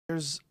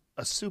There's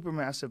a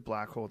supermassive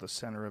black hole at the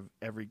center of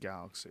every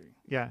galaxy.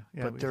 Yeah,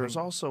 yeah. But there's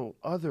also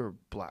other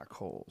black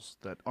holes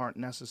that aren't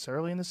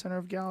necessarily in the center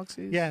of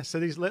galaxies. Yeah, so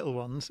these little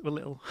ones, well,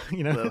 little,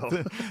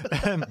 Little.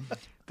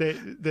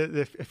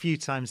 they're a few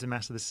times the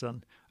mass of the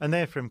sun, and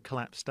they're from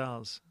collapsed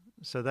stars.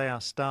 So they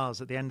are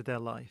stars at the end of their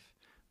life,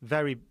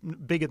 very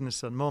bigger than the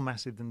sun, more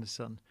massive than the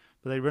sun,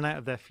 but they run out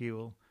of their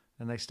fuel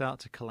and they start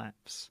to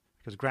collapse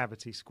because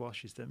gravity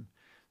squashes them.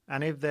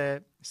 And if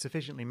they're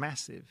sufficiently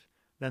massive,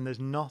 then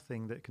there's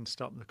nothing that can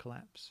stop the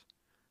collapse.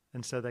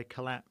 And so they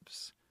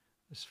collapse,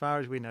 as far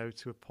as we know,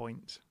 to a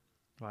point,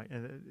 right?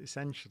 And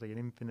essentially an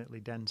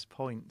infinitely dense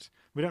point.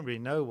 We don't really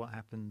know what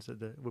happens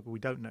we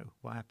don't know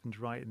what happens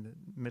right in the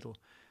middle.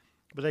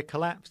 But they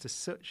collapse to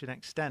such an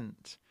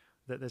extent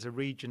that there's a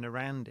region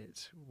around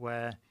it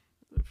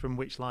from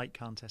which light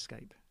can't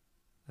escape.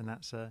 And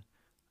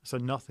so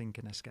nothing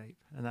can escape.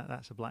 And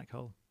that's a black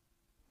hole.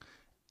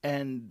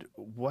 And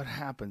what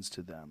happens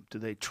to them? Do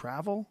they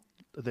travel?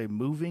 Are they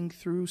moving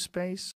through space?